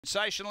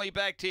Sensationally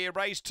backed here,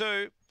 race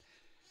 2.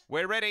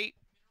 We're ready.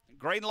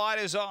 Green light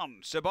is on.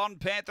 Sabon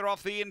Panther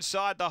off the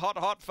inside, the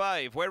hot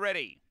fave. We're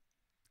ready.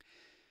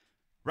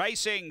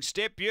 Racing,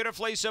 step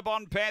beautifully.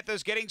 Sabon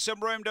Panther's getting some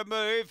room to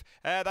move.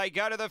 They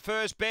go to the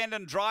first bend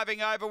and driving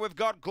over. We've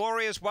got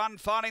Glorious One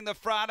finding the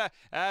front.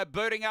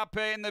 Booting up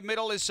in the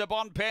middle is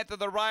Sabon Panther,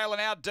 the rail,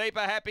 and out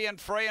deeper, Happy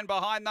and Free. And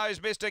behind those,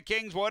 Mr.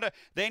 Kingswood.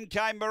 Then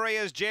came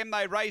Maria's Gem.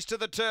 They race to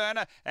the turn.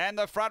 And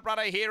the front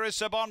runner here is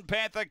Sabon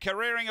Panther,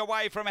 careering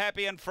away from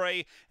Happy and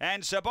Free.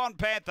 And Sabon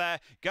Panther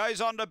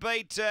goes on to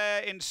beat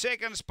in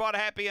second spot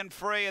Happy and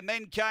Free. And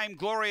then came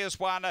Glorious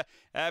One,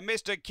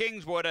 Mr.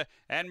 Kingswood,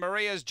 and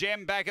Maria's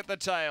Gem back at the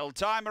tail.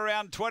 Time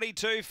around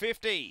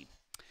 22:50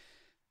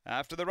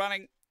 after the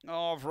running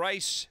of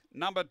race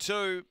number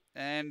 2,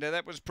 and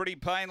that was pretty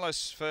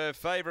painless for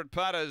favourite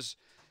putters.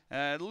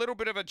 A little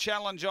bit of a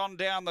challenge on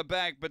down the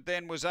back, but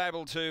then was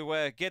able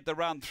to get the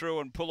run through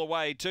and pull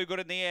away. Too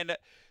good in the end.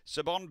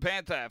 Sabon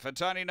Panther for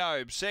Tony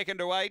Nobe. 2nd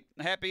to 8,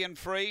 Happy and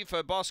Free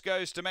for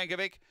Bosco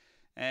Stamenkovic.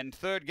 And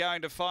 3rd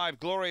going to 5,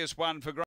 Glorious One for